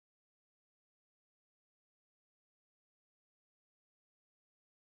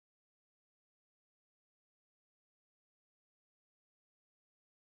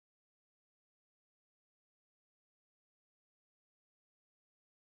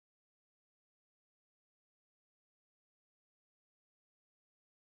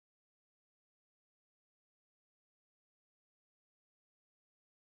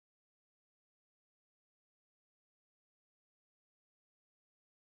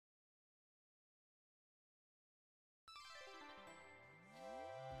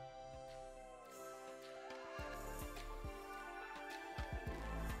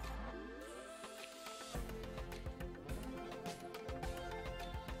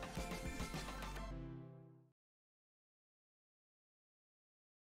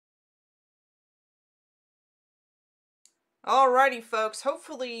Alrighty, folks.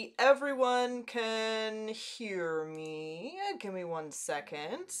 Hopefully everyone can hear me. Give me 1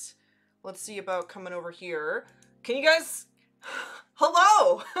 second. Let's see about coming over here. Can you guys...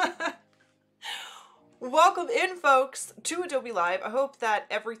 Hello! Welcome in, folks, to Adobe Live. I hope that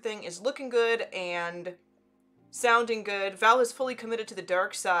everything is looking good and sounding good. Val is fully committed to the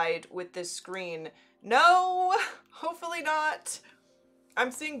dark side with this screen. No! Hopefully not. I'm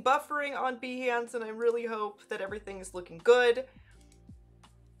seeing buffering on Behance, and I really hope that everything is looking good.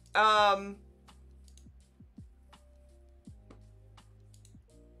 I'm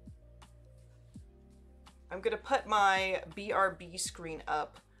gonna put my BRB screen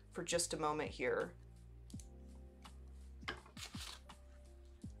up for just a moment here.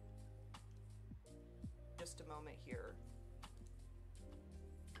 Just a moment here.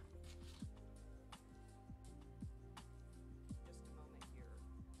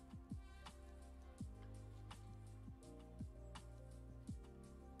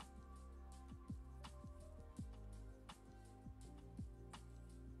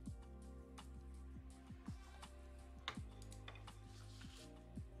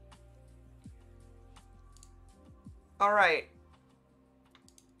 All right.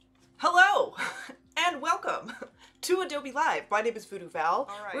 Hello and welcome to Adobe Live. My name is VooDoo Val.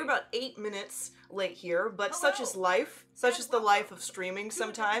 We're about 8 minutes late here, but such is life. Such is the life of streaming.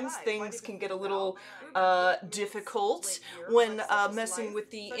 Sometimes things can get a little difficult when messing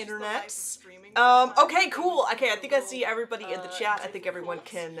with the internet. Okay, cool. Okay, I think I see everybody in the chat. I think everyone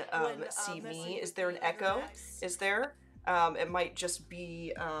can see me. Is there an echo? Is there? It might just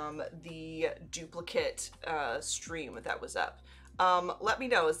be the duplicate stream that was up. Let me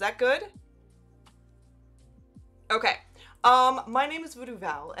know. Is that good? Okay. My name is VooDoo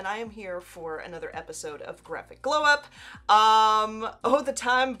Val, and I am here for another episode of Graphic Glow Up. Oh, the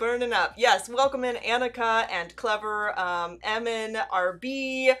time burning up. Yes, welcome in Annika and Clever, Emin,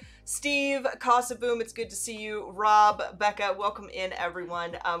 RB, Steve, Kasaboom, it's good to see you. Rob, Becca, welcome in,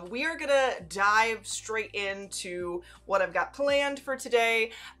 everyone. We are gonna dive straight into what I've got planned for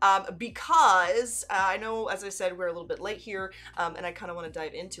today, because I know, as I said, we're a little bit late here, and I kind of want to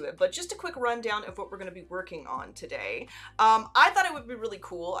dive into it. But just a quick rundown of what we're gonna be working on today. I thought it would be really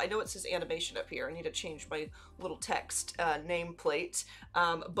cool. I know it says animation up here. I need to change my little text nameplate.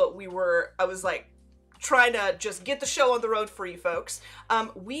 But I was like, trying to just get the show on the road for you folks.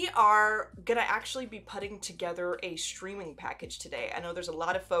 We are gonna actually be putting together a streaming package today. I know there's a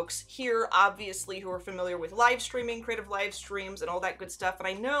lot of folks here, obviously, who are familiar with live streaming, creative live streams, and all that good stuff. And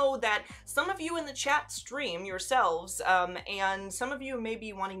I know that some of you in the chat stream yourselves, and some of you may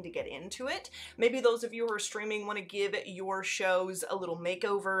be wanting to get into it. Maybe those of you who are streaming want to give your shows a little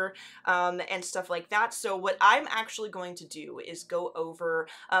makeover, and stuff like that. So what I'm actually going to do is go over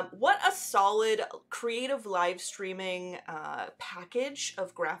what a solid creative live streaming package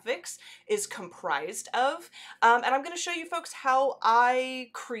of graphics is comprised of, and I'm going to show you folks how I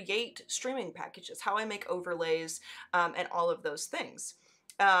create streaming packages, how I make overlays, and all of those things.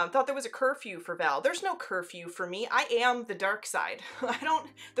 Thought there was a curfew for Val. There's no curfew for me. I am the dark side. I don't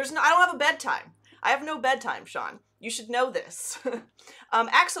have a bedtime. I have no bedtime, Sean. You should know this.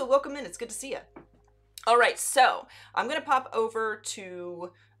 Axel, welcome in. It's good to see you. All right, so I'm going to pop over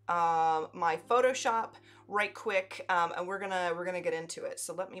to my Photoshop right quick, and we're gonna get into it.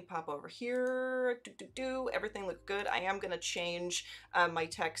 So let me pop over here. Everything looks good. I am gonna change my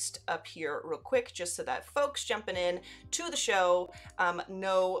text up here real quick, just so that folks jumping in to the show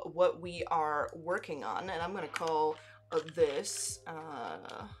know what we are working on. And I'm gonna call this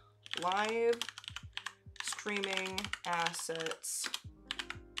live streaming assets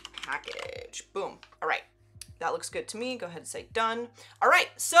package. Boom. All right. That looks good to me. Go ahead and say done. All right,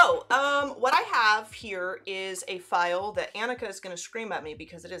 so what I have here is a file that Annika is going to scream at me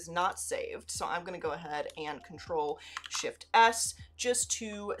because it is not saved. So I'm going to go ahead and Control-Shift-S just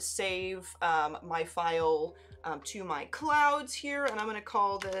to save my file to my clouds here. And I'm going to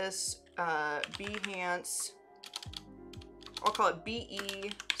call this Behance, I'll call it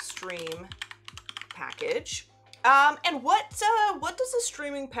BE Stream Package. And what does a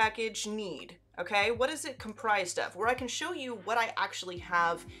streaming package need? Okay, what is it comprised of? Where I can show you what I actually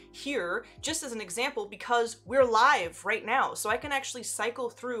have here, just as an example, because we're live right now. So I can actually cycle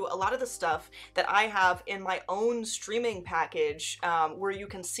through a lot of the stuff that I have in my own streaming package, where you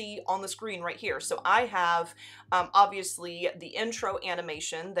can see on the screen right here. So I have, obviously, the intro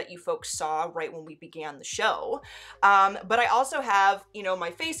animation that you folks saw right when we began the show. But I also have, you know,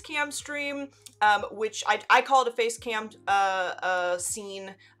 my face cam stream, which I call it a face cam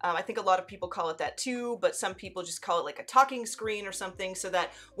scene. I think a lot of people call it it that too, but some people just call it like a talking screen or something, so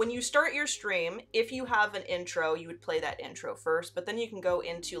that when you start your stream, if you have an intro, you would play that intro first, but then you can go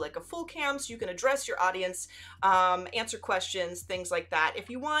into like a full cam so you can address your audience, answer questions, things like that. If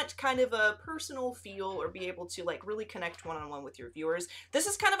you want kind of a personal feel or be able to like really connect one-on-one with your viewers, this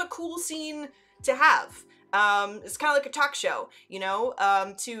is kind of a cool scene to have. It's kind of like a talk show, you know,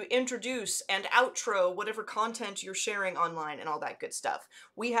 to introduce and outro whatever content you're sharing online and all that good stuff.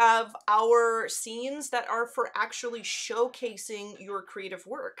 We have our scenes that are for actually showcasing your creative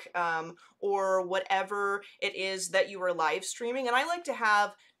work, or whatever it is that you are live streaming. And I like to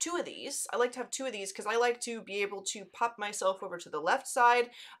have two of these. I like to have two of these because I like to be able to pop myself over to the left side,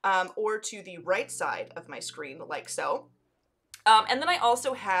 or to the right side of my screen, like so. And then I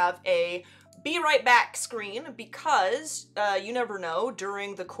also have a be right back screen because you never know,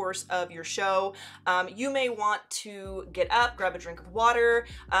 during the course of your show, you may want to get up, grab a drink of water,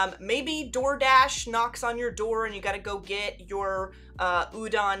 maybe DoorDash knocks on your door and you gotta go get your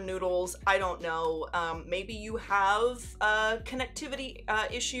udon noodles. I don't know. Maybe you have connectivity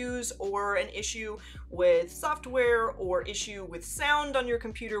issues, or an issue with software, or issue with sound on your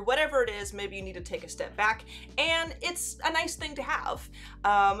computer, whatever it is. Maybe you need to take a step back, and it's a nice thing to have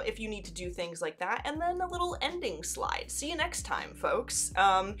if you need to do things like that. And then a little ending slide. See you next time, folks.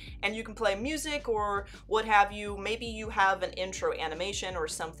 And you can play music or what have you. Maybe you have an intro animation or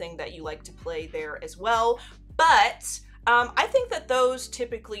something that you like to play there as well. But I think that those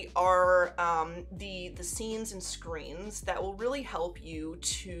typically are the scenes and screens that will really help you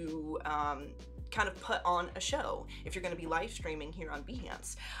to kind of put on a show if you're going to be live streaming here on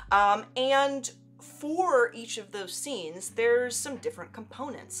Behance. And for each of those scenes, there's some different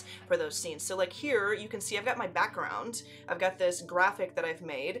components for those scenes. So like here, you can see I've got my background, I've got this graphic that I've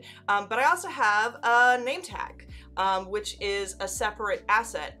made, but I also have a name tag, which is a separate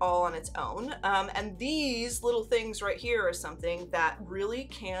asset all on its own. And these little things right here are something that really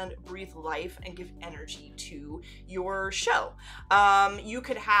can breathe life and give energy to your show. You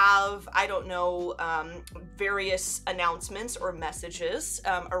could have, I don't know, various announcements or messages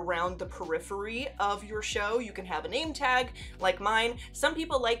around the periphery of your show. You can have a name tag like mine. Some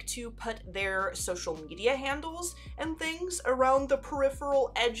people like to put their social media handles and things around the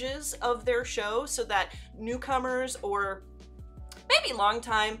peripheral edges of their show so that newcomers or maybe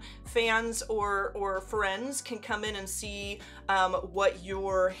longtime fans or friends can come in and see what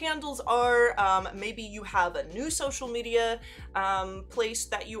your handles are. Maybe you have a new social media place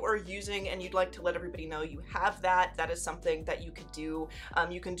that you are using and you'd like to let everybody know you have that. That is something that you could do.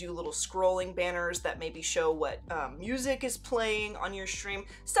 You can do little scrolling banners that maybe show what music is playing on your stream,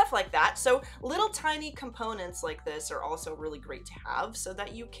 stuff like that. So little tiny components like this are also really great to have so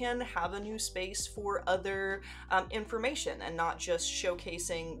that you can have a new space for other information and not just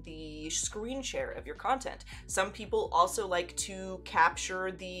showcasing the screen share of your content. Some people also like to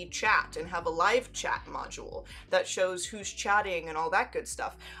capture the chat and have a live chat module that shows who's chatting and all that good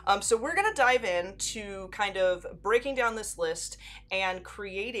stuff. So we're gonna dive into kind of breaking down this list and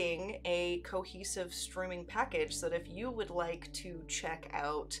creating a cohesive streaming package so that if you would like to check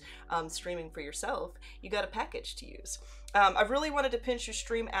out streaming for yourself, you got a package to use. I've really wanted to pinch your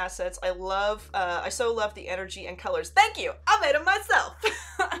stream assets. I so love the energy and colors. Thank you. I made them myself.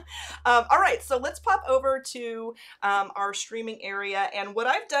 All right, so let's pop over to our streaming area. And what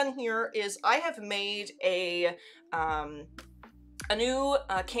I've done here is I have made a new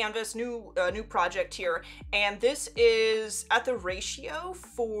canvas, new project here, and this is at the ratio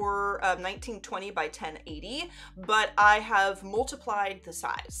for 1920 by 1080, but I have multiplied the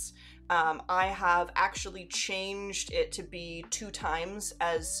size. I have actually changed it to be 2 times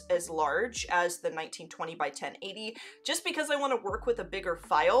as large as the 1920 by 1080, just because I want to work with a bigger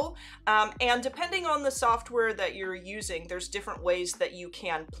file. And depending on the software that you're using, there's different ways that you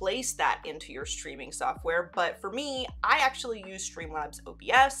can place that into your streaming software. But for me, I actually use Streamlabs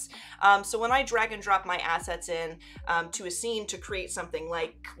OBS. So when I drag and drop my assets in to a scene to create something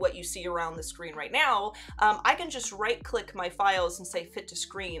like what you see around the screen right now, I can just right click my files and say fit to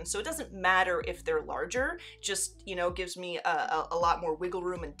screen. So it doesn't matter if they're larger, just, you know, gives me a lot more wiggle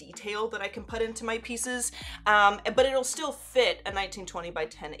room and detail that I can put into my pieces, but it'll still fit a 1920 by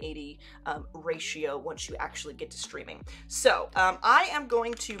 1080 ratio once you actually get to streaming. So I am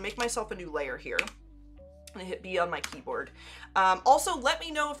going to make myself a new layer here. I'm gonna hit B on my keyboard. Also, let me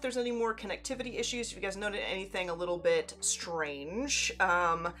know if there's any more connectivity issues. If you guys noted anything a little bit strange,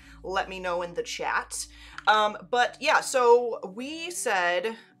 let me know in the chat. But yeah, so we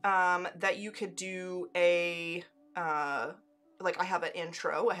said that you could do a, like I have an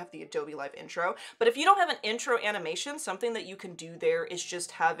intro, I have the Adobe Live intro, but if you don't have an intro animation, something that you can do there is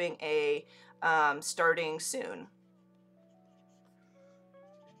just having a starting soon.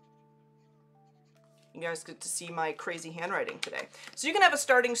 You guys get to see my crazy handwriting today. So you can have a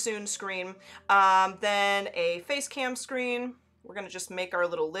starting soon screen, then a face cam screen. We're gonna just make our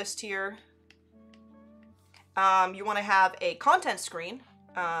little list here. You wanna have a content screen.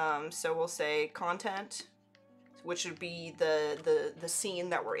 So we'll say content, which would be the scene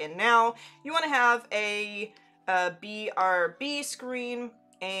that we're in now. You wanna have a BRB screen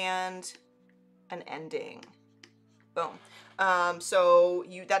and an ending. Boom. So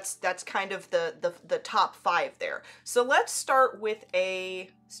that's kind of the top 5 there. So let's start with a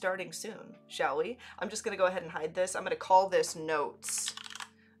starting soon, shall we? I'm just gonna go ahead and hide this. I'm gonna call this notes,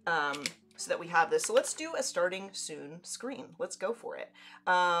 so that we have this. So let's do a starting soon screen. Let's go for it.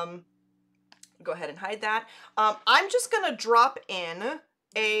 Go ahead and hide that. I'm just gonna drop in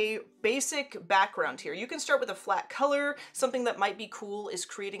a basic background here. You can start with a flat color. Something that might be cool is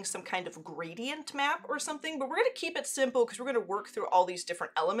creating some kind of gradient map or something, but we're gonna keep it simple because we're gonna work through all these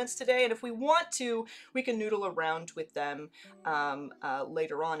different elements today, and if we want to, we can noodle around with them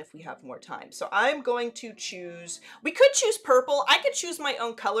later on if we have more time. So I'm going to choose, we could choose purple, I could choose my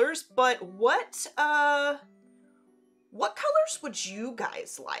own colors, but what colors would you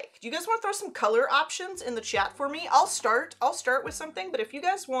guys like? Do you guys want to throw some color options in the chat for me? I'll start with something, but if you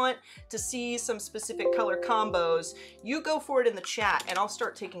guys want to see some specific color combos, you go for it in the chat and I'll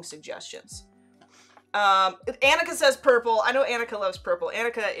start taking suggestions. Annika says purple. I know Annika loves purple.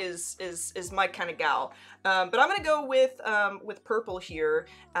 Annika is my kind of gal. But I'm gonna go with purple here.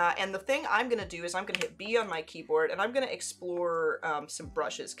 And the thing I'm gonna do is I'm gonna hit B on my keyboard and I'm gonna explore some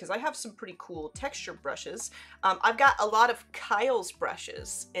brushes because I have some pretty cool texture brushes. I've got a lot of Kyle's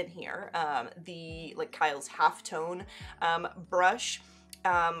brushes in here. Like Kyle's halftone brush.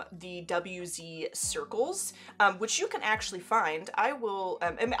 The WZ circles, which you can actually find. I will,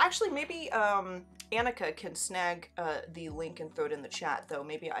 and actually maybe Annika can snag the link and throw it in the chat, though.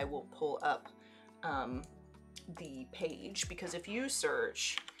 Maybe I will pull up the page, because if you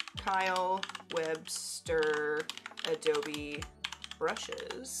search Kyle Webster Adobe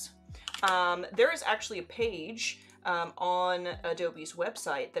brushes, there is actually a page on Adobe's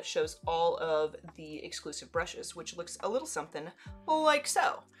website that shows all of the exclusive brushes, which looks a little something like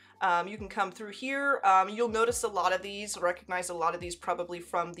so. You can come through here. You'll notice a lot of these, recognize a lot of these probably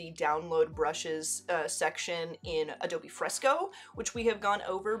from the download brushes section in Adobe Fresco, which we have gone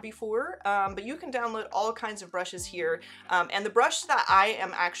over before. But you can download all kinds of brushes here. And the brush that I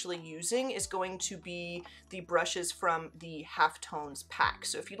am actually using is going to be the brushes from the Halftones pack.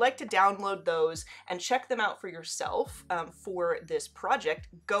 So if you'd like to download those and check them out for yourself for this project,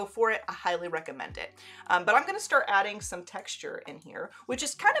 go for it. I highly recommend it. But I'm going to start adding some texture in here, which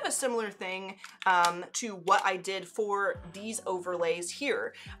is kind of a similar thing to what I did for these overlays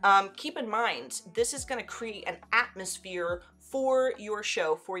here. Keep in mind, this is going to create an atmosphere for your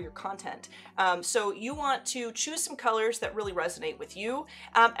show, for your content. So you want to choose some colors that really resonate with you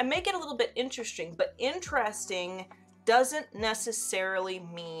and make it a little bit interesting, but interesting doesn't necessarily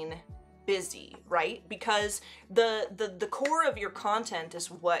mean busy, right? Because the core of your content is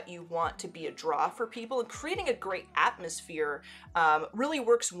what you want to be a draw for people, and creating a great atmosphere really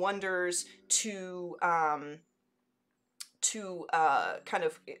works wonders to kind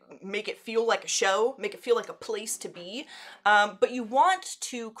of make it feel like a show, make it feel like a place to be. But you want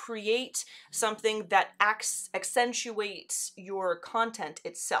to create something that accentuates your content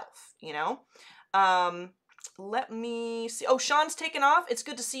itself, you know? Let me see. Oh, Sean's taken off. It's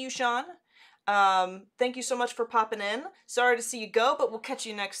good to see you, Sean. Thank you so much for popping in. Sorry to see you go, but we'll catch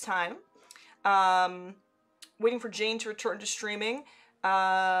you next time. Waiting for Jane to return to streaming.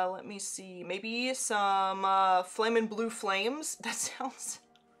 Let me see. Maybe some Flamin' Blue Flames. That sounds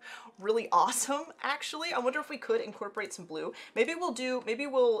really awesome, actually. I wonder if we could incorporate some blue. Maybe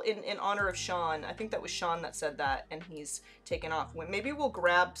we'll, in honor of Sean, I think that was Sean that said that, and he's taken off. Maybe we'll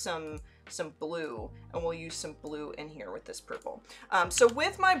grab some blue, and we'll use some blue in here with this purple. So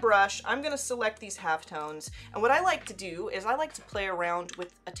with my brush, I'm gonna select these halftones, and what I like to do is I like to play around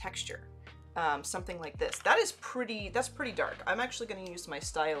with a texture. Something like this. That's pretty dark. I'm actually gonna use my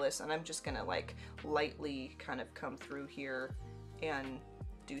stylus, and I'm just gonna like lightly kind of come through here and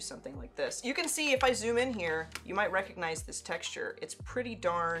do something like this. You can see if I zoom in here, you might recognize this texture. It's pretty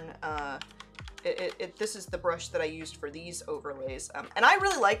darn, this is the brush that I used for these overlays. And I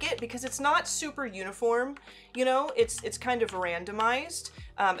really like it because it's not super uniform, you know, it's kind of randomized,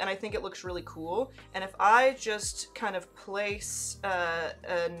 and I think it looks really cool. And if I just kind of place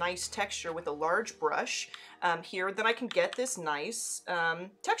a nice texture with a large brush here, then I can get this nice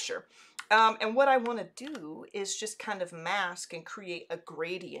texture. And what I want to do is just kind of mask and create a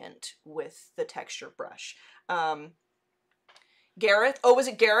gradient with the texture brush. Gareth. Oh, was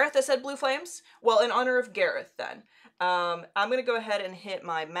it Gareth that said blue flames? Well, in honor of Gareth then. I'm going to go ahead and hit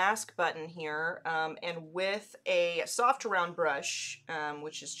my mask button here, and with a soft round brush,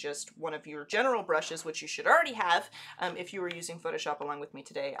 which is just one of your general brushes, which you should already have if you were using Photoshop along with me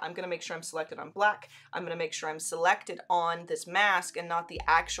today, I'm going to make sure I'm selected on black. I'm going to make sure I'm selected on this mask and not the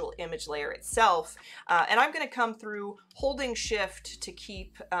actual image layer itself. And I'm going to come through holding shift to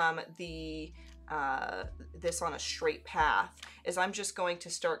keep this on a straight path, is I'm just going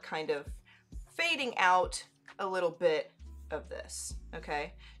to start kind of fading out a little bit of this,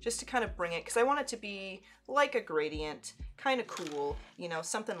 okay? Just to kind of bring it, because I want it to be like a gradient, kind of cool, you know,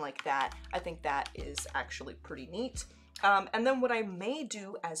 something like that. I think that is actually pretty neat. And then what I may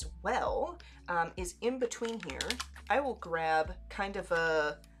do as well is in between here, I will grab kind of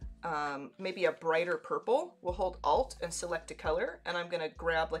a maybe a brighter purple. We'll hold Alt and select a color, and I'm gonna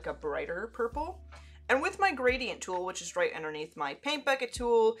grab like a brighter purple. And with my gradient tool, which is right underneath my paint bucket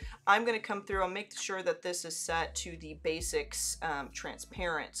tool, I'm gonna come through and make sure that this is set to the basics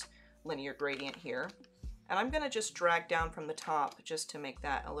transparent linear gradient here. And I'm gonna just drag down from the top just to make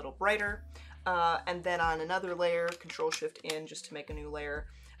that a little brighter. And then on another layer, Control Shift in just to make a new layer.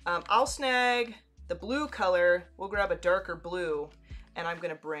 I'll snag the blue color, we'll grab a darker blue, and I'm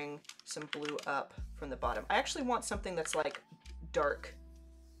gonna bring some blue up from the bottom. I actually want something that's like dark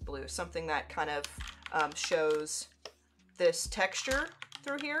blue, something that kind of shows this texture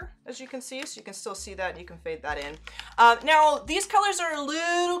through here, as you can see, so you can still see that and you can fade that in. Now, these colors are a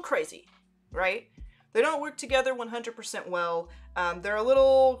little crazy, right? They don't work together 100% well. They're a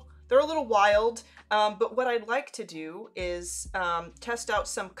little wild, but what I'd like to do is test out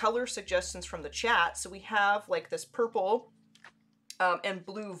some color suggestions from the chat. So we have like this purple and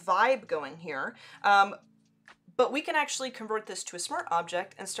blue vibe going here. But we can actually convert this to a smart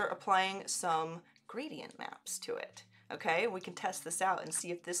object and start applying some gradient maps to it. Okay, we can test this out and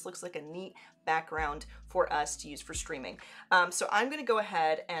see if this looks like a neat background for us to use for streaming. So I'm gonna go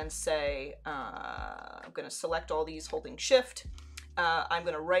ahead and say, I'm gonna select all these holding shift. I'm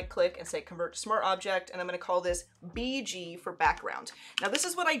gonna right click and say convert to smart object, and I'm gonna call this BG for background. Now this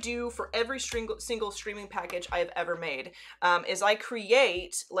is what I do for every single streaming package I have ever made, is I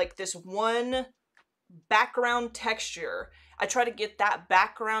create like this one background texture. I try to get that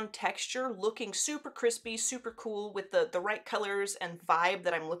background texture looking super crispy, super cool with the right colors and vibe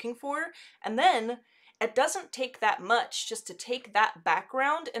that I'm looking for. And then it doesn't take that much just to take that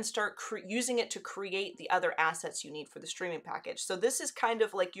background and start using it to create the other assets you need for the streaming package. So this is kind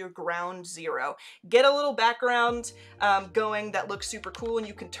of like your ground zero. Get a little background going that looks super cool, and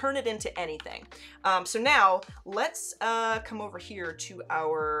you can turn it into anything. So now let's come over here to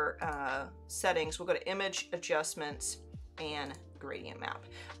our settings. We'll go to image adjustments and gradient map.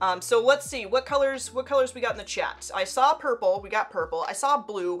 So let's see what colors we got in the chat. I saw purple, we got purple. I saw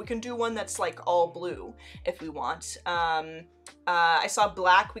blue. We can do one that's like all blue if we want. I saw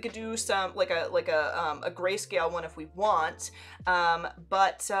black. We could do some like a grayscale one if we want.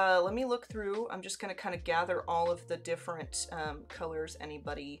 But let me look through. I'm just gonna kind of gather all of the different colors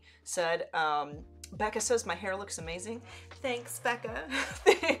anybody said. Becca says my hair looks amazing. Thanks, Becca.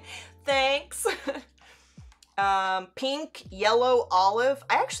 Thanks. Pink, yellow, olive.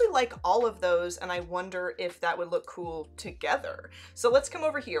 I actually like all of those, and I wonder if that would look cool together. So let's come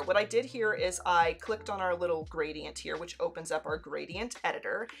over here. What I did here is I clicked on our little gradient here, which opens up our gradient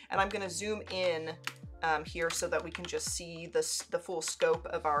editor, and I'm going to zoom in here so that we can just see the full scope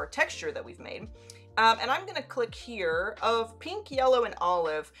of our texture that we've made. And I'm going to click here of pink, yellow, and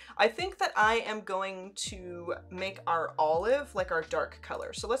olive. I think that I am going to make our olive like our dark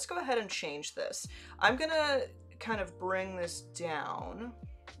color. So let's go ahead and change this. I'm going to kind of bring this down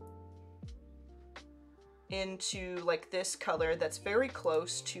into like this color that's very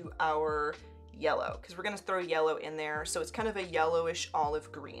close to our yellow, because we're going to throw yellow in there. So it's kind of a yellowish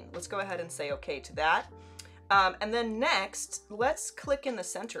olive green. Let's go ahead and say okay to that. And then next, let's click in the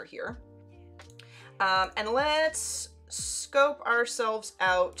center here. And let's scope ourselves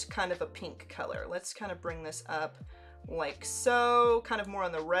out kind of a pink color. Let's kind of bring this up like so, kind of more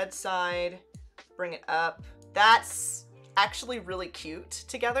on the red side, bring it up. That's actually really cute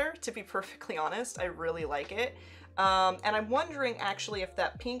together, to be perfectly honest. I really like it. And I'm wondering actually if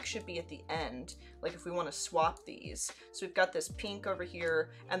that pink should be at the end, like if we want to swap these. So we've got this pink over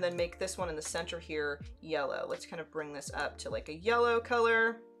here, and then make this one in the center here yellow. Let's kind of bring this up to like a yellow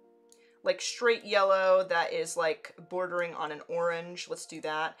color. Like straight yellow that is like bordering on an orange. Let's do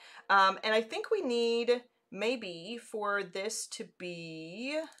that. And I think we need maybe for this to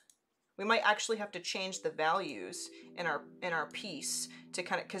be We might actually have to change the values in our piece to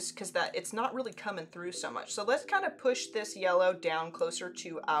kind of, because that it's not really coming through so much. So let's kind of push this yellow down closer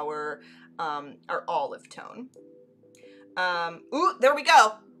to our olive tone. Ooh, there we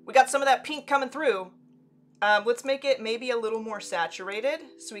go. We got some of that pink coming through. Let's make it maybe a little more saturated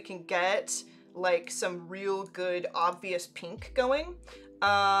so we can get like some real good obvious pink going.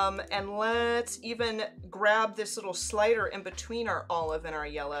 And let's even grab this little slider in between our olive and our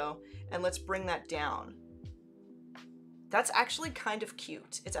yellow, and let's bring that down. That's actually kind of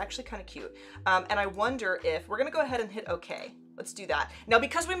cute. It's actually kind of cute. And I wonder if we're gonna go ahead and hit OK. Let's do that. Now,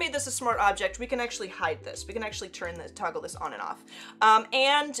 because we made this a smart object, we can actually hide this. We can actually toggle this on and off.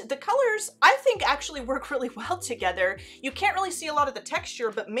 And the colors, I think, actually work really well together. You can't really see a lot of the texture,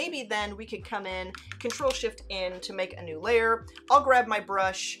 but maybe then we could come in, Control-Shift-In to make a new layer. I'll grab my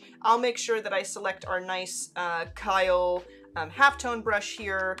brush. I'll make sure that I select our nice Kyle halftone brush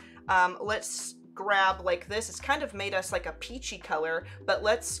here. Let's grab like this. It's kind of made us like a peachy color, but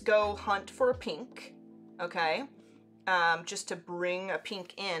let's go hunt for a pink, okay? Just to bring a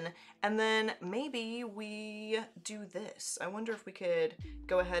pink in, and then maybe we do this. I wonder if we could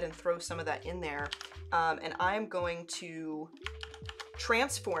go ahead and throw some of that in there, and I'm going to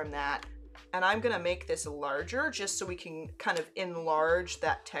transform that, and I'm gonna make this larger just so we can kind of enlarge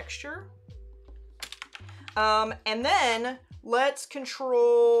that texture. And then let's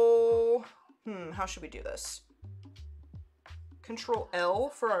control, how should we do this? Control L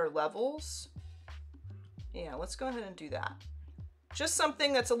for our levels. Yeah, let's go ahead and do that. Just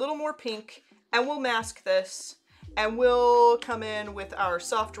something that's a little more pink, and we'll mask this, and we'll come in with our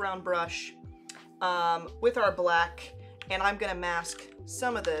soft round brush, with our black, and I'm gonna mask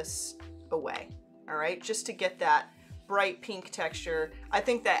some of this away, all right? Just to get that bright pink texture. I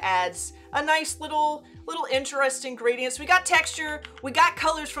think that adds a nice little interesting gradient. So we got texture, we got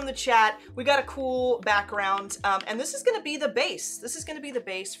colors from the chat, we got a cool background, and this is gonna be the base. This is gonna be the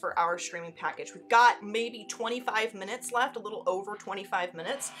base for our streaming package. We've got maybe 25 minutes left, a little over 25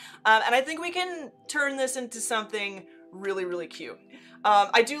 minutes, and I think we can turn this into something really, really cute.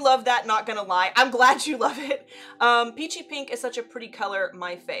 I do love that, not gonna lie. I'm glad you love it. Peachy pink is such a pretty color,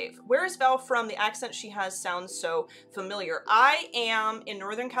 my fave. Where is Val from? The accent she has sounds so familiar. I am in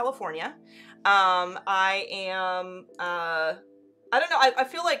Northern California. I don't know, I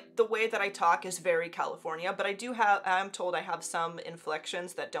feel like the way that I talk is very California, but I'm told I have some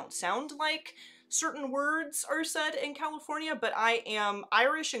inflections that don't sound like certain words are said in California, but I am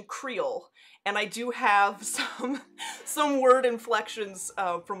Irish and Creole, and I do have some word inflections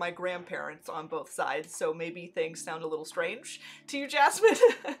from my grandparents on both sides, so maybe things sound a little strange to you, Jasmine.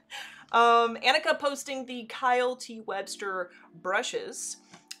 Annika posting the Kyle T. Webster brushes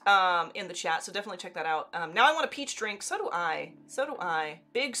in the chat, so definitely check that out. Now I want a peach drink. So do I. So do I.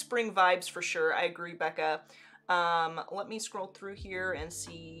 Big spring vibes for sure. I agree, Becca. Let me scroll through here and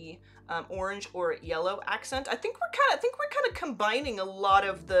see orange or yellow accent. I think we're kind of combining a lot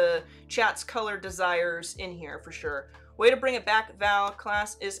of the chat's color desires in here for sure. Way to bring it back, Val.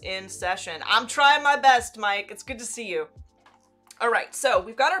 Class is in session. I'm trying my best, Mike. It's good to see you. All right, so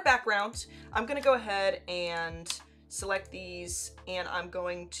we've got our background. I'm gonna go ahead and select these, and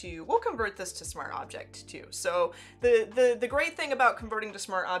we'll convert this to Smart Object too. So the great thing about converting to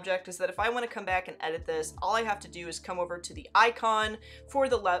Smart Object is that if I want to come back and edit this, all I have to do is come over to the icon for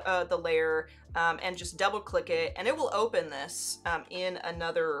the layer and just double click it, and it will open this in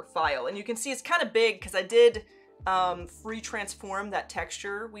another file. And you can see it's kind of big because I did free transform that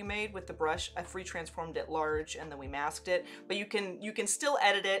texture we made with the brush. I free transformed it large and then we masked it, but you can still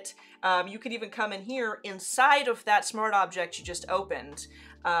edit it. You could even come in here inside of that smart object you just opened,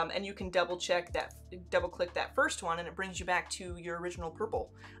 and you can double click that first one, and it brings you back to your original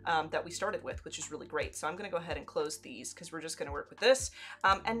purple that we started with, which is really great. So I'm gonna go ahead and close these because we're just gonna work with this.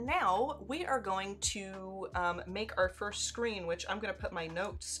 And now we are going to make our first screen, which I'm gonna put my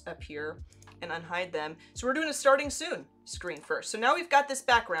notes up here and unhide them. So we're doing a starting soon screen first. So now we've got this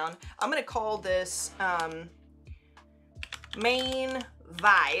background. I'm gonna call this main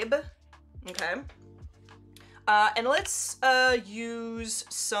vibe, okay? And let's use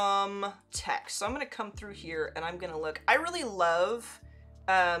some text. So I'm gonna come through here and I'm gonna look. I really love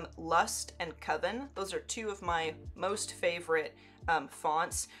Lust and Coven. Those are two of my most favorite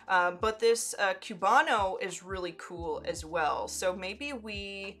fonts. But this Cubano is really cool as well. So maybe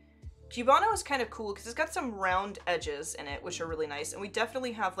Cubano is kind of cool because it's got some round edges in it, which are really nice. And we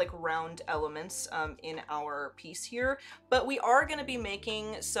definitely have like round elements in our piece here, but we are going to be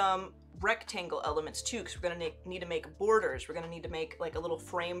making some rectangle elements too, because we're gonna need to make borders. We're gonna need to make like a little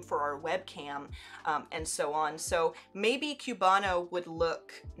frame for our webcam, and so on. So maybe Cubano would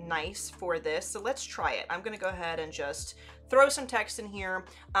look nice for this. So let's try it. I'm gonna go ahead and just throw some text in here.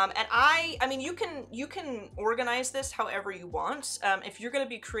 And I mean, you can organize this however you want. If you're going to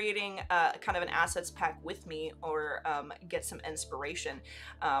be creating kind of an assets pack with me, or get some inspiration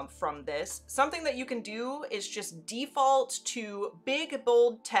from this, something that you can do is just default to big,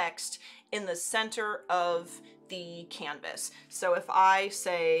 bold text in the center of the canvas. So if I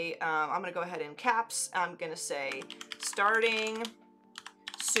say, I'm going to go ahead in caps, I'm going to say starting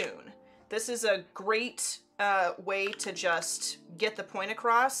soon. This is a great way to just get the point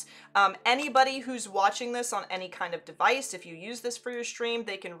across. Anybody who's watching this on any kind of device, if you use this for your stream,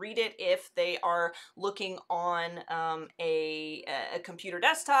 they can read it if they are looking on a computer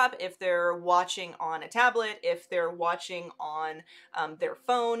desktop, if they're watching on a tablet, if they're watching on their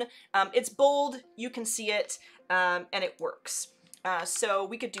phone. It's bold, you can see it, and it works. So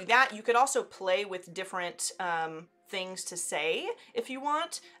we could do that. You could also play with different things to say if you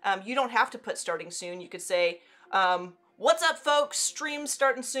want. You don't have to put starting soon. You could say, what's up folks, stream's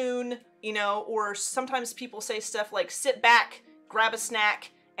starting soon, you know, or sometimes people say stuff like sit back, grab a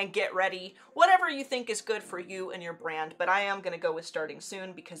snack, and get ready. Whatever you think is good for you and your brand, but I am gonna go with starting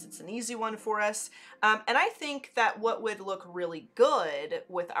soon because it's an easy one for us. And I think that what would look really good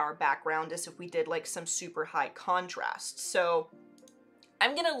with our background is if we did like some super high contrast. So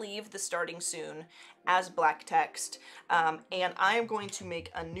I'm gonna leave the starting soon as black text, and I am going to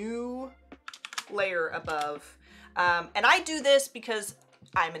make a new layer above. And I do this because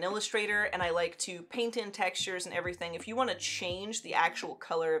I'm an illustrator and I like to paint in textures and everything. If you want to change the actual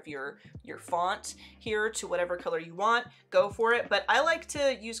color of your font here to whatever color you want, go for it. But I like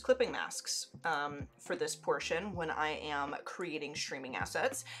to use clipping masks for this portion when I am creating streaming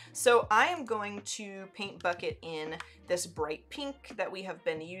assets. So I am going to paint bucket in this bright pink that we have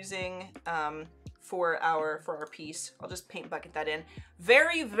been using for our piece. I'll just paint bucket that in.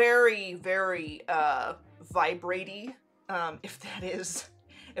 Very, very, very vibrating,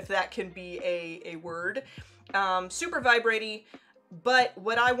 if that can be a word. Super vibrating, but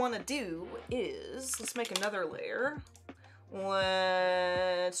what I want to do is, let's make another layer.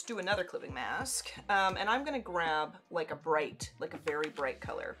 Let's do another clipping mask, and I'm gonna grab like a very bright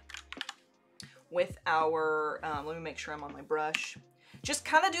color with our, let me make sure I'm on my brush. Just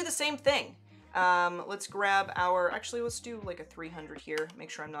kind of do the same thing. Let's grab our, actually let's do like a 300 here, make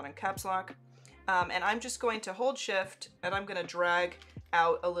sure I'm not in caps lock. And I'm just going to hold shift and I'm gonna drag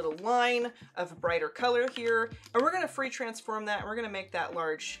out a little line of brighter color here. And we're gonna free transform that and we're gonna make that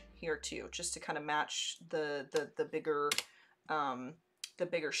large here too, just to kind of match the bigger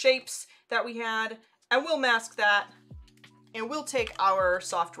shapes that we had. And we'll mask that and we'll take our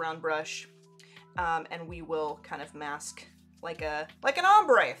soft round brush and we will kind of mask like an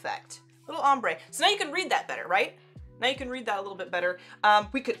ombre effect. Little ombre. So now you can read that better, right? Now you can read that a little bit better.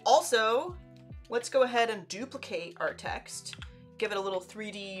 We could also, let's go ahead and duplicate our text, give it a little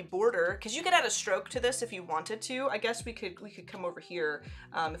 3D border, because you could add a stroke to this if you wanted to. I guess we could come over here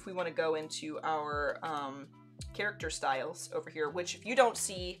if we want to go into our character styles over here, which if you don't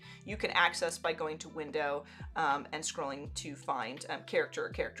see, you can access by going to window and scrolling to find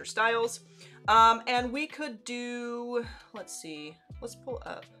character styles. And we could do, let's see, let's pull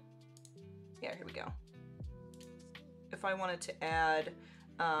up. Yeah, here we go. If I wanted to add,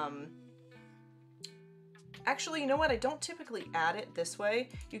 actually, you know what? I don't typically add it this way.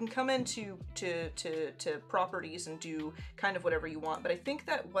 You can come into to properties and do kind of whatever you want. But I think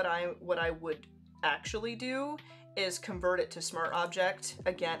that what I would actually do is convert it to smart object.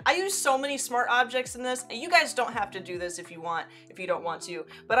 Again, I use so many smart objects in this. You guys don't have to do this if you don't want to,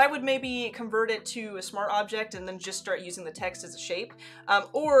 but I would maybe convert it to a smart object and then just start using the text as a shape.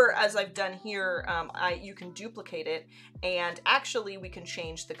 Or as I've done here, you can duplicate it and actually we can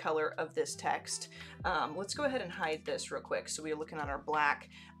change the color of this text. Let's go ahead and hide this real quick so we're looking at our black.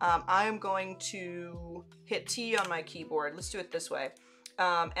 I am going to hit T on my keyboard. Let's do it this way.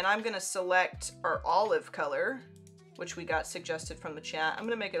 And I'm gonna select our olive color, which we got suggested from the chat. I'm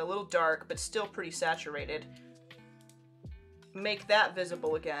gonna make it a little dark, but still pretty saturated. Make that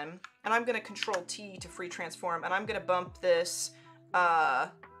visible again. And I'm gonna Control T to free transform, and I'm gonna bump this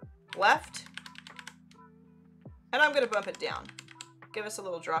left, and I'm gonna bump it down. Give us a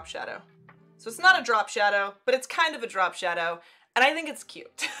little drop shadow. So it's not a drop shadow, but it's kind of a drop shadow. And I think it's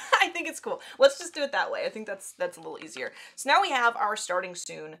cute. I think it's cool. Let's just do it that way. I think that's a little easier. So now we have our starting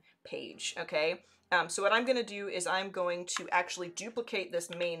soon page, okay? So what I'm gonna do is I'm going to actually duplicate this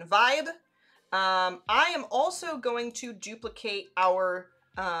main vibe. I am also going to duplicate our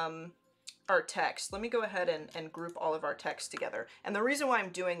our text. Let me go ahead and group all of our text together. And the reason why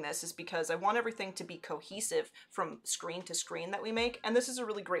I'm doing this is because I want everything to be cohesive from screen to screen that we make. And this is a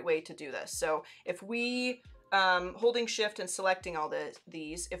really great way to do this. So if we, holding shift and selecting all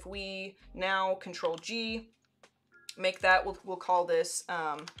these, if we now Control G, make that, we'll call this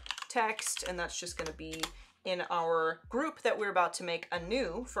text, and that's just gonna be in our group that we're about to make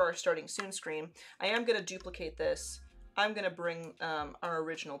anew for our starting soon screen. I am gonna duplicate this. I'm gonna bring our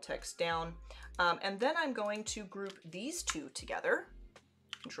original text down, and then I'm going to group these two together,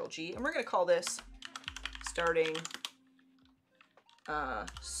 Control G, and we're gonna call this starting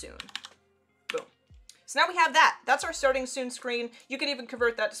soon. Boom. So now we have that. That's our starting soon screen. You can even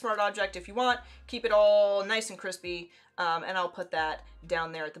convert that to smart object if you want. Keep it all nice and crispy, and I'll put that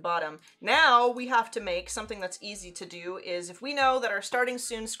down there at the bottom. Now we have to make something that's easy to do is if we know that our starting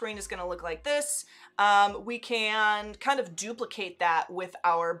soon screen is gonna look like this, we can kind of duplicate that with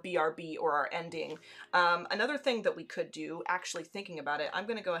our BRB or our ending. Another thing that we could do, actually thinking about it, I'm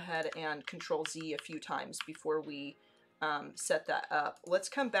gonna go ahead and Control Z a few times before we set that up. Let's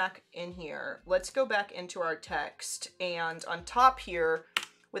come back in here. Let's go back into our text, and on top here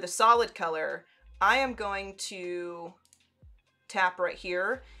with a solid color, I am going to tap right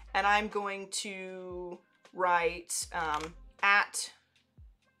here, and I'm going to write at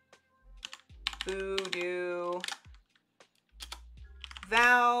VooDoo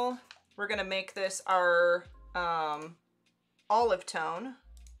Val. We're gonna make this our olive tone.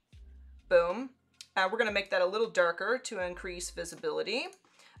 Boom. We're gonna make that a little darker to increase visibility.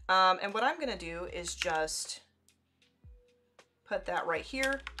 And what I'm gonna do is just put that right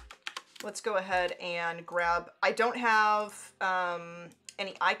here. Let's go ahead and grab, I don't have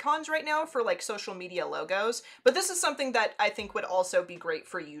any icons right now for like social media logos, but this is something that I think would also be great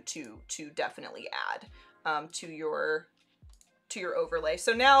for you to definitely add to your overlay.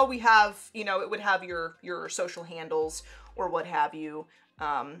 So now we have, you know, it would have your social handles or what have you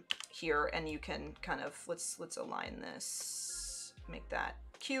here, and you can kind of, let's align this, make that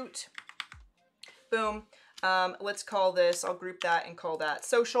cute. Boom. Let's call this, I'll group that and call that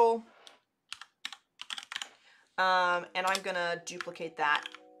social. And I'm gonna duplicate that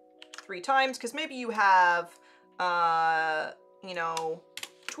 3 times because maybe you have, you know,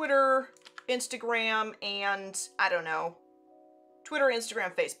 Twitter, Instagram, and I don't know, Twitter,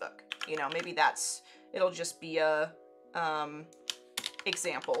 Instagram, Facebook. You know, maybe it'll just be a,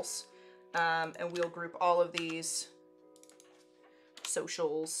 examples. And we'll group all of these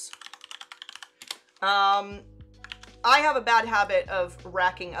socials. I have a bad habit of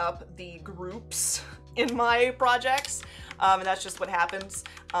racking up the groups in my projects, and that's just what happens.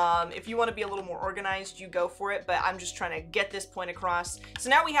 If you want to be a little more organized, you go for it, but I'm just trying to get this point across. So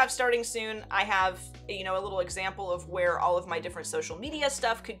now we have starting soon. I have, you know, a little example of where all of my different social media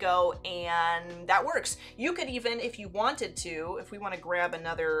stuff could go, and that works. You could even, if you wanted to, if we want to grab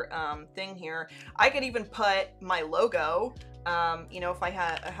another thing here, I could even put my logo, you know, if I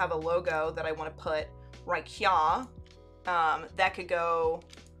have a logo that I want to put right here, that could go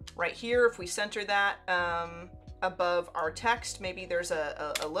right here. If we center that above our text, maybe there's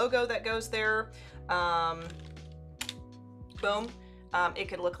a logo that goes there. Boom. It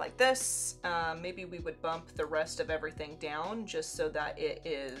could look like this. Maybe we would bump the rest of everything down just so that it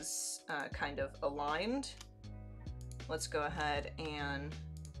is kind of aligned. Let's go ahead and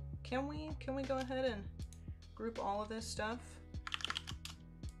can we go ahead and group all of this stuff?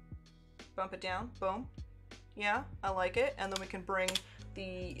 Bump it down. Boom. Yeah, I like it. And then we can bring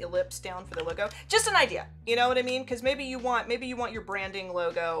the ellipse down for the logo. Just an idea, you know what I mean? Because maybe you want your branding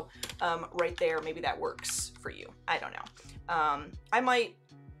logo right there. Maybe that works for you. I don't know. I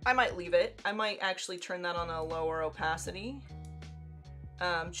might leave it. I might actually turn that on a lower opacity,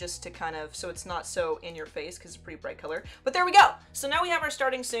 just to kind of, so it's not so in your face because it's a pretty bright color. But there we go. So now we have our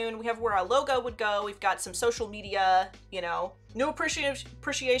starting soon. We have where our logo would go. We've got some social media, you know, no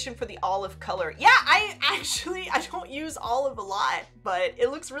appreciation for the olive color. Yeah, I don't use olive a lot, but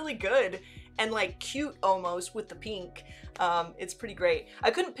it looks really good and like cute almost with the pink. It's pretty great.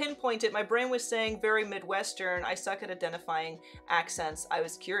 I couldn't pinpoint it. My brain was saying very Midwestern. I suck at identifying accents. I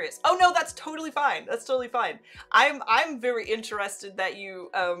was curious. Oh no, that's totally fine. That's totally fine. I'm very interested that you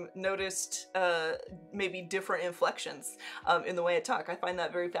noticed maybe different inflections in the way I talk. I find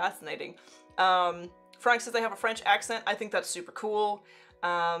that very fascinating. Frank says I have a French accent. I think that's super cool.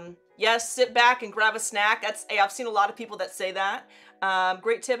 Yes, sit back and grab a snack. I've seen a lot of people that say that.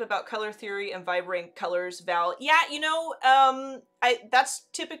 Great tip about color theory and vibrating colors, Val. Yeah, you know, that's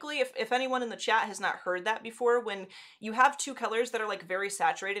typically, if anyone in the chat has not heard that before, when you have two colors that are like very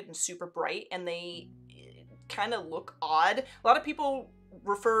saturated and super bright and they kind of look odd. A lot of people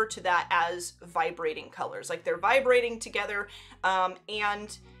refer to that as vibrating colors. Like they're vibrating together.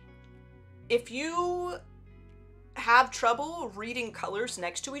 And if you have trouble reading colors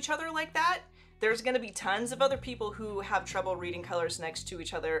next to each other like that, there's going to be tons of other people who have trouble reading colors next to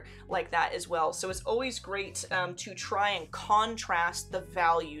each other like that as well. So it's always great to try and contrast the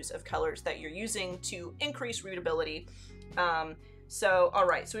values of colors that you're using to increase readability. So, all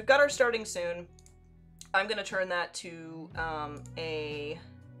right, so we've got our starting soon. I'm going to turn that to a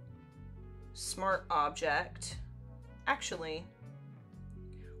smart object. Actually,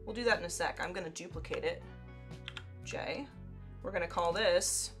 we'll do that in a sec. I'm going to duplicate it. J. We're going to call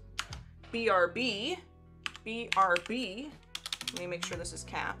this BRB. BRB. Let me make sure this is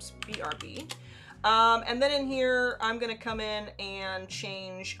caps. BRB. And then in here, I'm going to come in and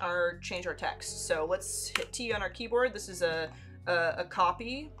change our text. So let's hit T on our keyboard. This is a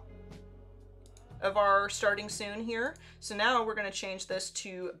copy of our starting soon here. So now we're going to change this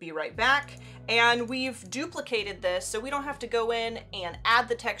to be right back. And we've duplicated this so we don't have to go in and add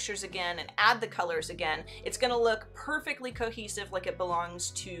the textures again and add the colors again. It's going to look perfectly cohesive, like it belongs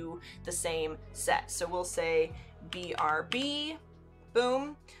to the same set. So we'll say BRB,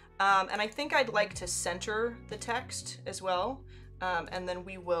 boom. And I think I'd like to center the text as well. And then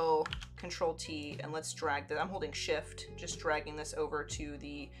we will Control T and let's drag that. I'm holding Shift, just dragging this over to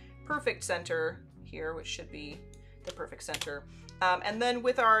the perfect center here, which should be the perfect center. And then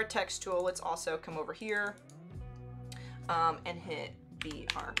with our text tool, let's also come over here and hit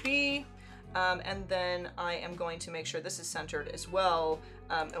BRB. And then I am going to make sure this is centered as well.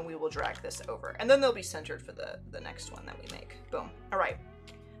 And we will drag this over. And then they'll be centered for the next one that we make. Boom. All right.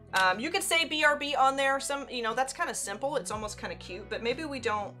 You could say BRB on there. You know, that's kind of simple. It's almost kind of cute, but maybe we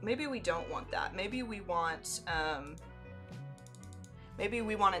don't want that. Maybe we want, maybe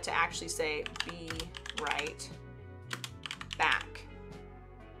we want it to actually say be right back.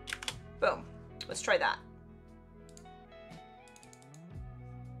 Boom. Let's try that.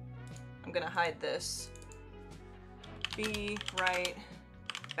 I'm gonna hide this. Be right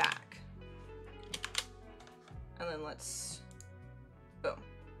back. And then let's, boom.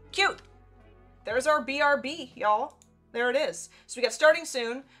 Cute. There's our BRB, y'all. There it is. So we got starting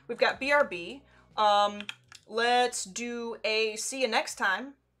soon. We've got BRB. Let's do a see you next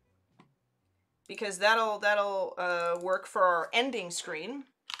time, because that'll work for our ending screen.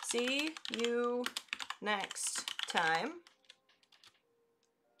 See you next time.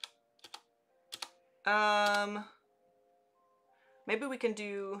 Maybe we can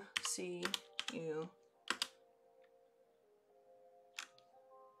do see you.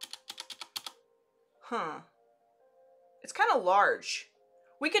 Huh. It's kind of large.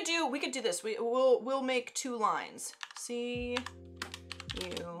 We could do this. We'll make 2 lines. See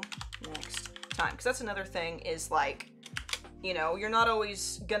you next time. Because that's another thing is like, you know, you're not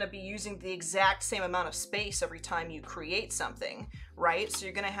always gonna be using the exact same amount of space every time you create something, right? So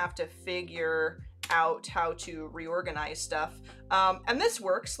you're gonna have to figure out how to reorganize stuff. And this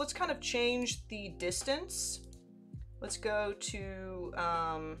works. Let's kind of change the distance. Let's go to,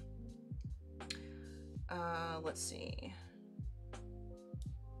 let's see.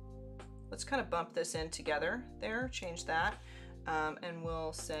 Let's kind of bump this in together there, change that, and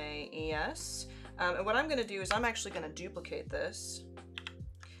we'll say yes. And what I'm gonna do is I'm actually gonna duplicate this,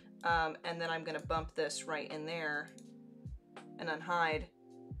 and then I'm gonna bump this right in there and unhide.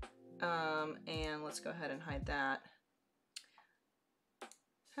 And let's go ahead and hide that.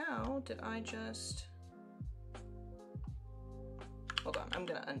 How did I just... Hold on, I'm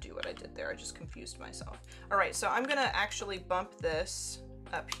gonna undo what I did there. I just confused myself. All right, so I'm gonna actually bump this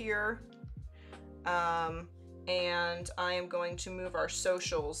up here. And I am going to move our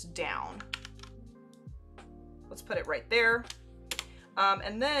socials down. Let's put it right there.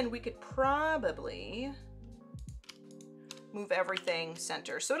 And then we could probably move everything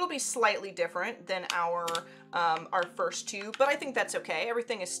center. So it'll be slightly different than our first 2, but I think that's okay.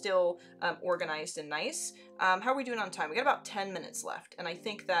 Everything is still organized and nice. How are we doing on time? We got about 10 minutes left, and I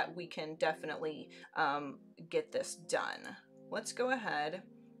think that we can definitely get this done. Let's go ahead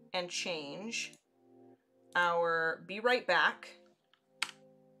and change our be right back.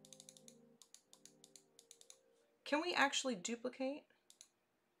 Can we actually duplicate?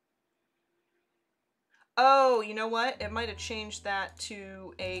 Oh, you know what? It might have changed that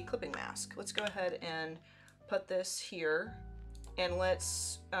to a clipping mask. Let's go ahead and put this here, and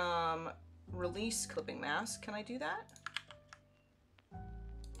let's release clipping mask. Can I do that?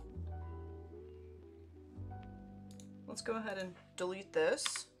 Let's go ahead and delete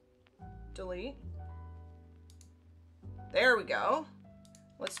this. Delete. There we go.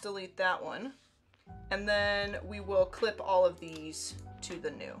 Let's delete that one. And then we will clip all of these to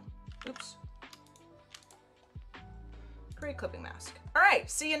the new. Oops. Create clipping mask. All right,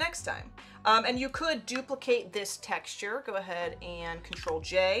 see you next time. And you could duplicate this texture. Go ahead and Control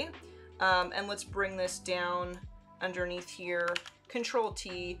J. And let's bring this down underneath here. Control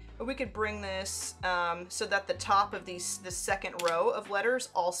T. But we could bring this so that the top of the second row of letters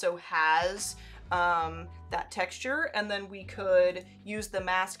also has that texture. And then we could use the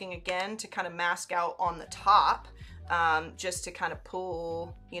masking again to kind of mask out on the top, just to kind of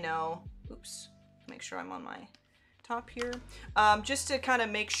pull, you know, oops, make sure I'm on my top here, just to kind of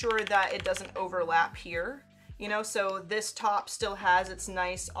make sure that it doesn't overlap here, you know, so this top still has its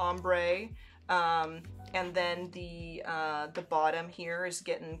nice ombre, and then the bottom here is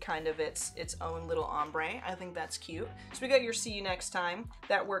getting kind of its own little ombre. I think that's cute. So we got your see you next time.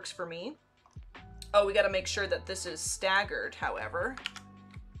 That works for me. Oh, we got to make sure that this is staggered, however.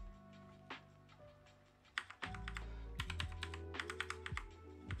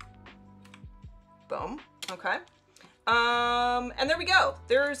 Boom. Okay. And there we go.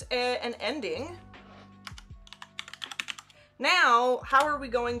 There's an ending. Now, how are we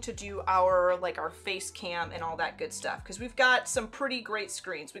going to do our, like, our face cam and all that good stuff? Because we've got some pretty great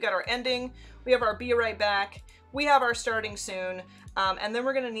screens. We got our ending, we have our be right back, we have our starting soon, and then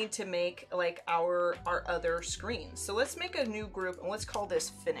we're gonna need to make, like, our other screens. So let's make a new group, and let's call this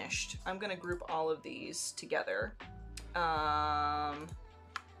finished. I'm gonna group all of these together.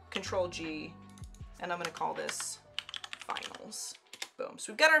 Control G, and I'm gonna call this finals. Boom.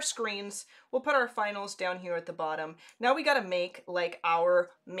 So we've got our screens. We'll put our finals down here at the bottom. Now we got to make like our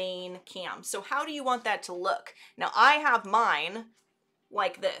main cam. So how do you want that to look? Now I have mine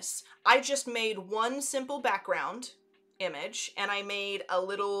like this. I just made one simple background image and I made a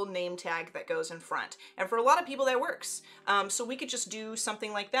little name tag that goes in front. And for a lot of people that works. So we could just do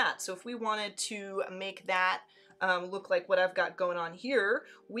something like that. So if we wanted to make that look like what I've got going on here,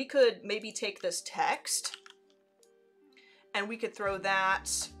 we could maybe take this text and we could throw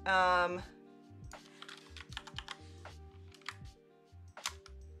that,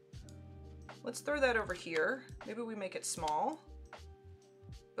 let's throw that over here. Maybe we make it small.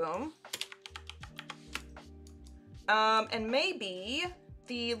 Boom. And maybe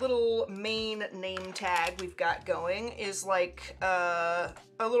the little main name tag we've got going is like a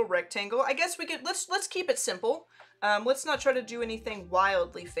little rectangle. I guess we could, let's keep it simple. Let's not try to do anything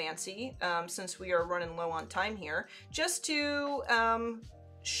wildly fancy, since we are running low on time here, just to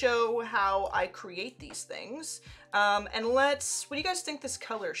show how I create these things. And what do you guys think this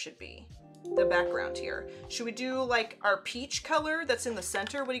color should be? The background here. Should we do like our peach color that's in the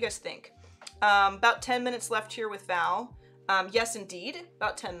center? What do you guys think? About 10 minutes left here with Val. Yes, indeed,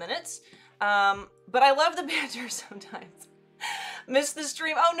 about 10 minutes. But I love the banter sometimes. Missed the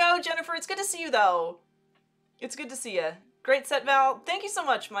stream. Oh no, Jennifer, it's good to see you though. It's good to see you. Great set, Val. Thank you so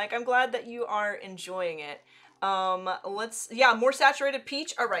much, Mike. I'm glad that you are enjoying it. Yeah, more saturated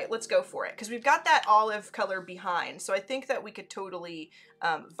peach. All right, let's go for it. Because we've got that olive color behind. So I think that we could totally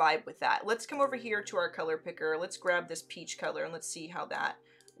vibe with that. Let's come over here to our color picker. Let's grab this peach color and let's see how that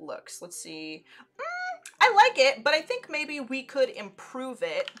looks. Let's see. I like it, but I think maybe we could improve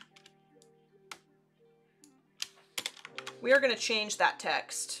it. We are going to change that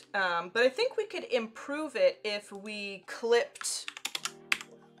text, but I think we could improve it if we clipped.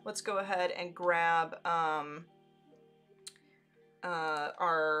 Let's go ahead and grab our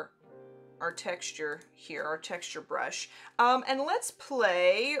texture here, our texture brush, and let's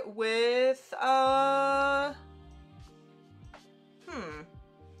play with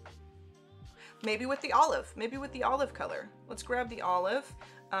maybe with the olive color. Let's grab the olive.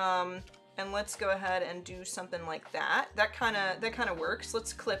 And let's go ahead and do something like that. That kind of works.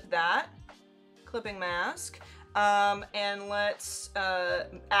 Let's clip that. Clipping mask. And let's add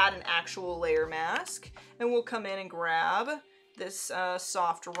an actual layer mask. And we'll come in and grab this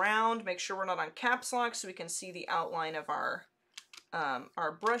soft round. Make sure we're not on caps lock so we can see the outline of our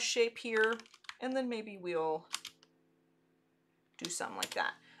brush shape here. And then maybe we'll do something like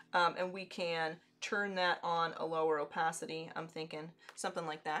that. And we can turn that on a lower opacity. I'm thinking something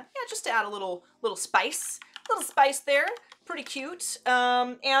like that. Yeah, just to add a little spice there. Pretty cute.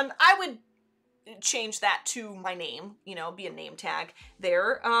 And I would change that to my name, you know, be a name tag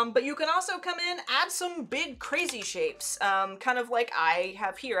there. But you can also come in, add some big crazy shapes, kind of like I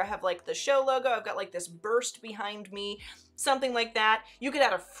have here. I have like the show logo. I've got like this burst behind me, something like that. You could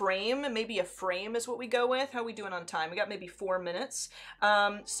add a frame. Maybe a frame is what we go with. How are we doing on time? We got maybe 4 minutes.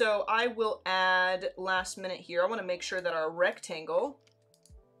 So I will add last minute here. I want to make sure that our rectangle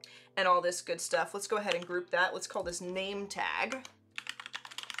and all this good stuff. Let's go ahead and group that. Let's call this name tag.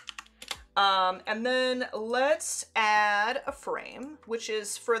 And then let's add a frame, which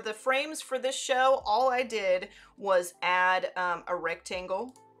is for the frames for this show. All I did was add a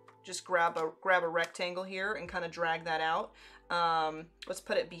rectangle. Just grab a rectangle here and kind of drag that out. Let's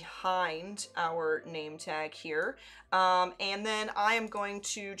put it behind our name tag here. And then I am going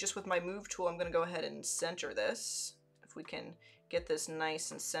to, just with my move tool, I'm going to go ahead and center this. If we can get this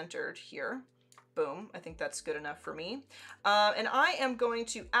nice and centered here. Boom, I think that's good enough for me. And I am going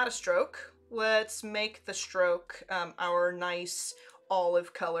to add a stroke. Let's make the stroke our nice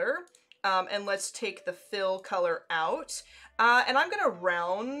olive color. And let's take the fill color out. And I'm gonna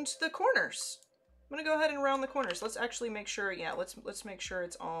round the corners. I'm gonna go ahead and round the corners. Let's actually make sure, yeah, let's make sure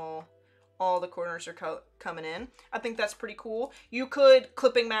it's all the corners are coming in. I think that's pretty cool. You could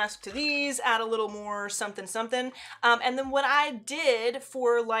clipping mask to these, add a little more something something. And then what I did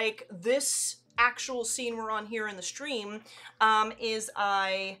for like this actual scene we're on here in the stream is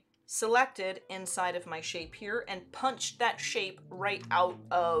I selected inside of my shape here and punched that shape right out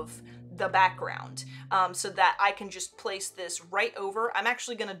of the background so that I can just place this right over. I'm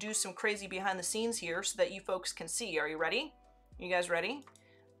actually going to do some crazy behind the scenes here so that you folks can see. Are you ready? You guys ready?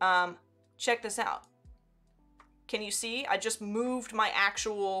 Check this out. Can you see? I just moved my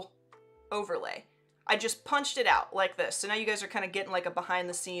actual overlay. I just punched it out like this. So now you guys are kind of getting like a behind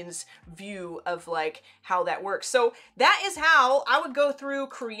the scenes view of like how that works. So that is how I would go through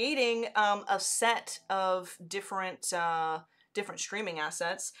creating a set of different streaming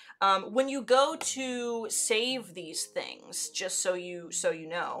assets. When you go to save these things, just so you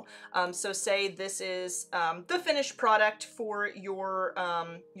know, so say this is the finished product for your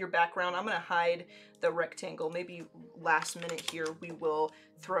background. I'm gonna hide the rectangle. Maybe last minute here we will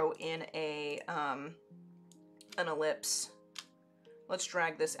throw in an ellipse. Let's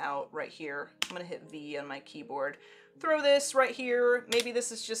drag this out right here. I'm gonna hit V on my keyboard. Throw this right here. Maybe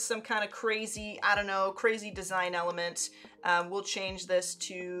this is just some kind of crazy, I don't know, crazy design element. We'll change this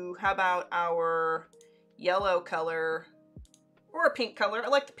to, how about our yellow color or a pink color? I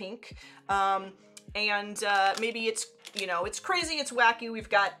like the pink. Maybe it's, you know, it's crazy, it's wacky. We've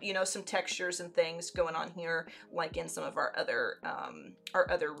got, you know, some textures and things going on here, like in some of our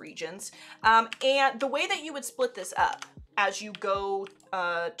other regions. And the way that you would split this up as you go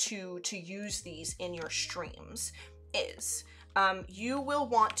to use these in your streams is you will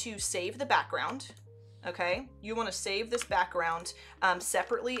want to save the background. Okay, you want to save this background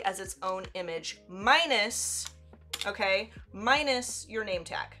separately as its own image, minus your name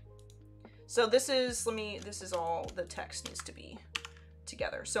tag. So this is all the text needs to be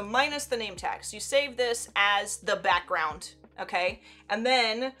together. So minus the name tag. So you save this as the background, okay? And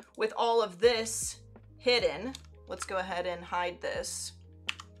then with all of this hidden, let's go ahead and hide this,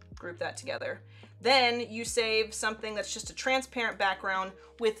 group that together. Then you save something that's just a transparent background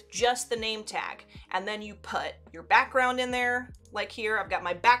with just the name tag. And then you put your background in there, like here, I've got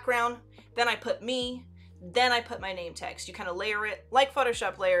my background, then I put me, then I put my name tag. So you kind of layer it like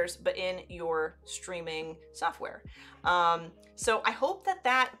Photoshop layers, but in your streaming software. So I hope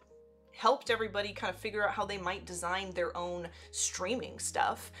that helped everybody kind of figure out how they might design their own streaming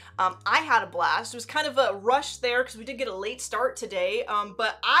stuff. I had a blast. It was kind of a rush there because we did get a late start today,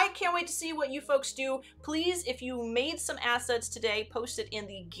 but I can't wait to see what you folks do. Please, if you made some assets today, post it in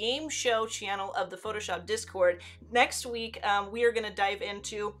the game show channel of the Photoshop Discord. Next week, we are going to dive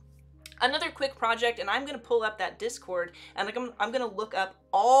into another quick project, and I'm going to pull up that Discord, and I'm going to look up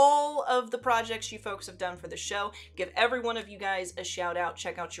all of the projects you folks have done for the show, give every one of you guys a shout out,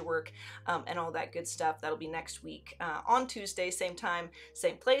 check out your work, and all that good stuff. That'll be next week on Tuesday, same time,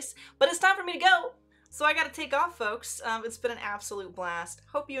 same place. But it's time for me to go, so I got to take off, folks. It's been an absolute blast.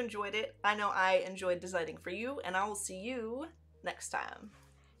 Hope you enjoyed it. I know I enjoyed designing for you, and I will see you next time.